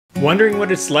Wondering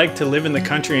what it's like to live in the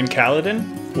country in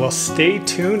Caledon? Well, stay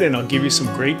tuned and I'll give you some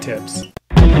great tips.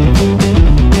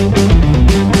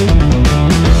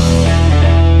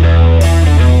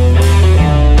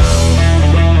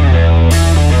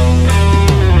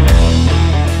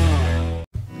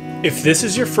 If this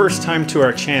is your first time to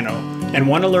our channel and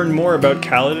want to learn more about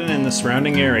Caledon and the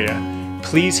surrounding area,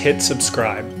 please hit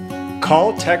subscribe.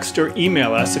 Call, text, or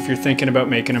email us if you're thinking about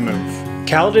making a move.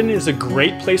 Caledon is a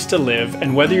great place to live,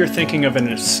 and whether you're thinking of an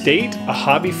estate, a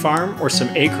hobby farm, or some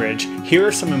acreage, here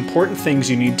are some important things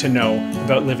you need to know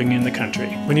about living in the country.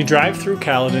 When you drive through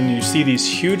Caledon and you see these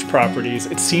huge properties,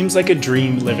 it seems like a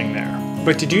dream living there.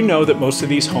 But did you know that most of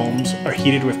these homes are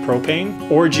heated with propane,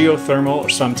 or geothermal, or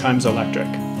sometimes electric?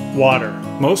 Water.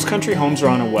 Most country homes are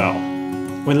on a well.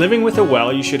 When living with a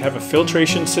well, you should have a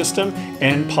filtration system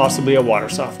and possibly a water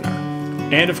softener.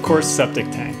 And of course,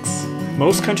 septic tanks.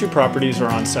 Most country properties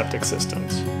are on septic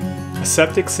systems. A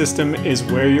septic system is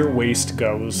where your waste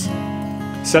goes.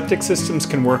 Septic systems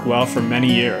can work well for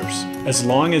many years, as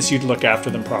long as you'd look after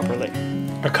them properly.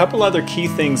 A couple other key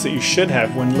things that you should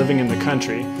have when living in the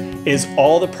country is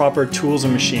all the proper tools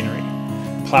and machinery.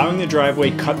 Plowing the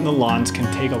driveway, cutting the lawns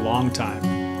can take a long time.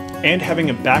 And having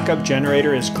a backup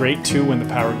generator is great too when the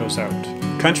power goes out.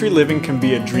 Country living can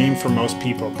be a dream for most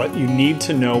people, but you need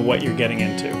to know what you're getting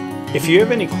into. If you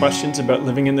have any questions about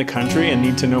living in the country and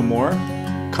need to know more,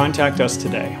 contact us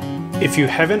today. If you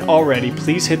haven't already,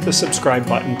 please hit the subscribe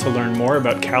button to learn more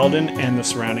about Caledon and the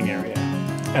surrounding area.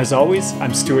 As always,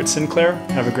 I'm Stuart Sinclair.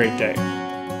 Have a great day.